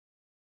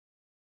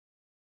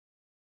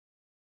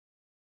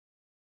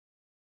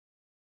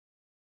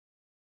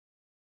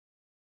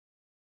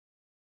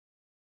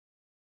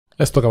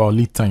let's talk about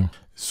lead time.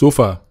 So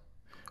far,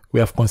 we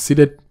have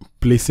considered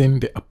placing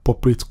the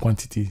appropriate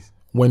quantities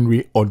when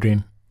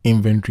reordering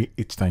inventory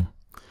each time.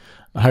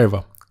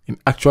 However, in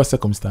actual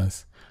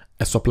circumstance,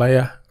 a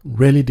supplier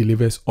rarely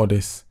delivers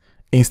orders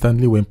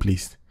instantly when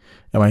placed.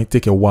 It might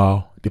take a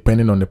while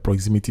depending on the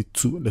proximity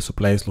to the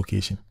supplier's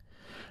location.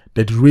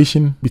 The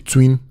duration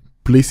between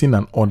placing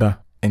an order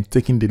and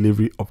taking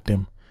delivery of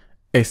them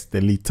is the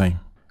lead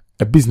time.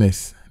 A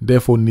business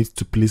therefore needs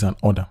to place an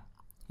order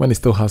when it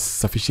still has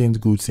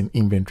sufficient goods in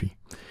inventory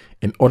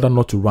in order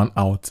not to run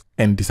out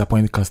and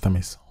disappoint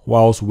customers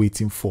whilst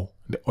waiting for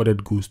the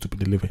ordered goods to be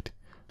delivered.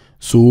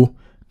 So,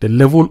 the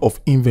level of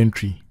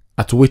inventory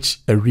at which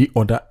a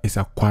reorder is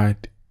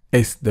acquired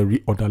is the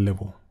reorder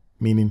level,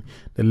 meaning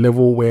the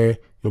level where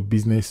your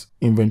business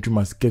inventory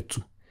must get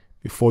to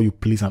before you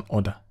place an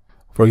order.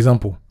 For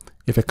example,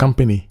 if a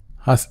company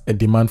has a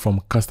demand from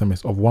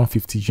customers of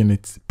 150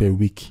 units per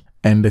week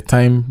and the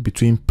time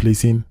between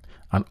placing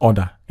an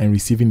order and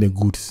receiving the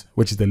goods,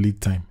 which is the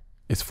lead time,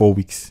 is 4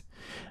 weeks,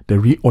 the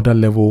reorder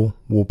level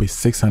will be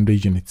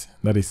 600 units.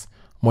 That is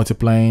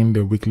multiplying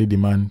the weekly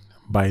demand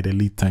by the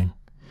lead time,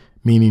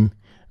 meaning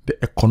the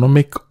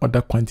economic order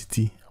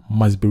quantity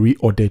must be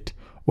reordered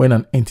when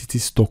an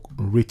entity's stock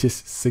reaches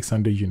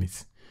 600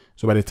 units.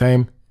 So by the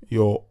time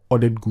your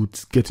ordered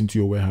goods get into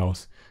your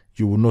warehouse,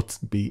 you will not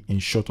be in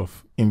short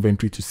of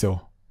inventory to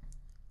sell.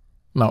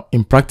 Now,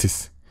 in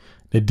practice,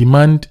 the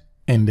demand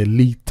and the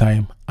lead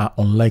time are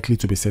unlikely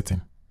to be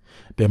certain.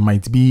 There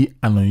might be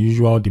an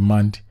unusual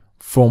demand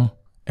from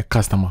a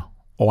customer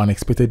or an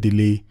expected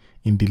delay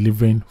in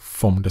delivering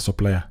from the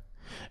supplier.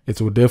 It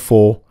will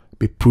therefore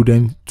be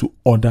prudent to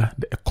order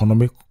the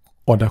economic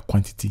order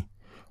quantity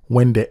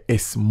when there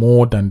is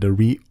more than the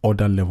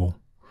reorder level,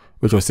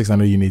 which was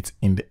 600 units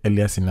in the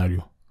earlier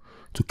scenario,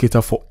 to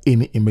cater for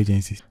any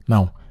emergencies.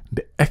 Now,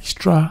 the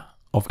extra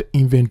of the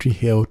inventory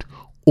held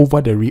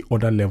over the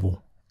reorder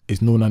level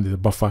is known as the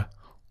buffer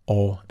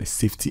or the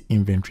safety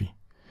inventory.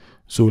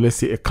 So let's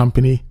say a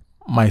company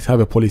might have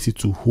a policy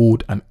to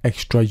hold an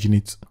extra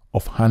unit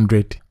of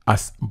 100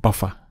 as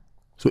buffer.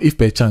 So if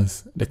per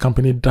chance the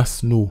company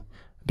does know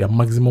their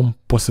maximum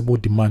possible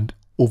demand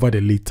over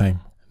the lead time,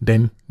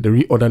 then the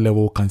reorder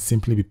level can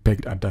simply be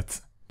pegged at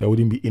that. There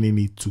wouldn't be any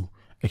need to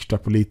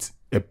extrapolate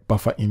a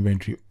buffer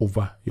inventory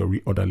over your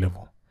reorder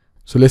level.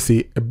 So let's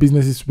say a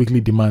business's weekly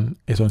demand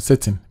is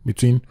uncertain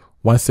between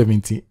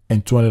 170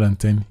 and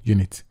 210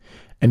 units,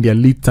 and their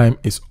lead time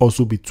is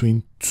also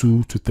between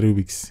 2 to 3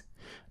 weeks.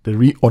 The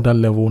reorder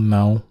level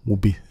now will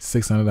be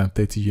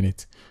 630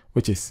 units,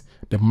 which is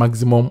the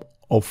maximum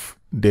of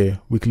the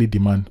weekly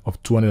demand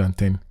of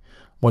 210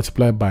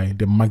 multiplied by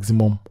the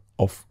maximum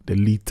of the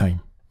lead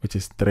time, which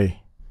is 3.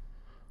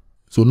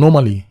 So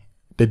normally,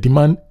 the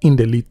demand in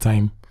the lead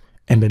time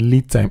and the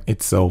lead time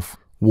itself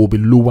will be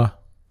lower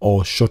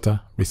or shorter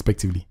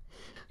respectively.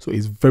 So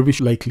it's very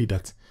likely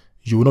that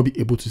you will not be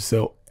able to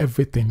sell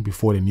everything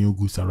before the new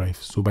goods arrive.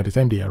 So by the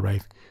time they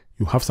arrive,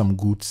 you have some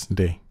goods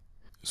there.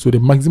 So the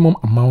maximum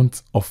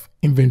amount of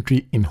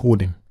inventory in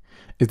holding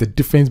is the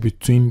difference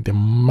between the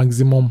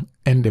maximum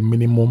and the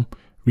minimum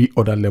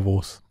reorder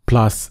levels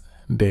plus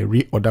the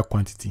reorder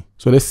quantity.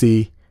 So let's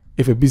say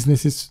if a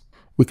business's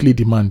weekly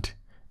demand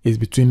is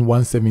between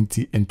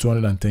 170 and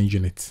 210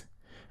 units,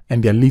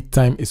 and their lead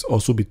time is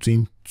also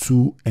between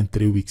 2 and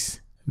 3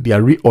 weeks,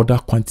 their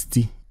reorder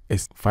quantity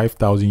is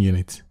 5,000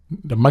 units.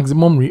 The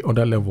maximum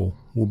reorder level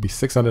will be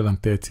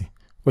 630,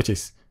 which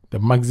is the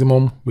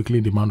maximum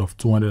weekly demand of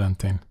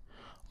 210,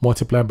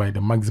 multiplied by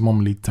the maximum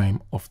lead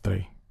time of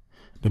 3.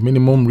 The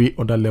minimum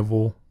reorder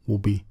level will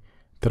be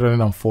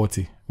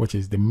 340, which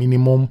is the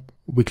minimum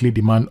weekly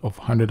demand of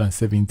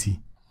 170,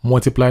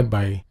 multiplied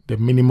by the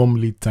minimum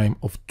lead time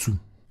of 2.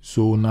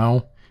 So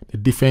now the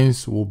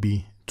difference will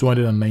be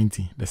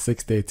 290, the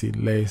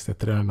 630 less the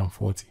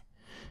 340,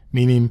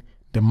 meaning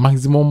the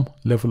maximum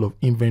level of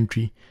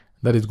inventory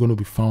that is going to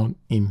be found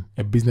in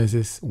a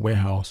business's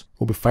warehouse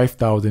will be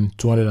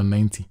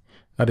 5,290.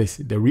 That is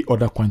the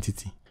reorder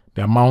quantity,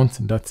 the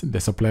amount that the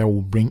supplier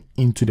will bring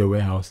into the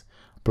warehouse,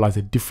 plus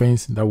the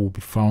difference that will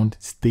be found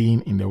staying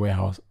in the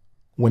warehouse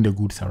when the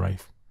goods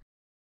arrive.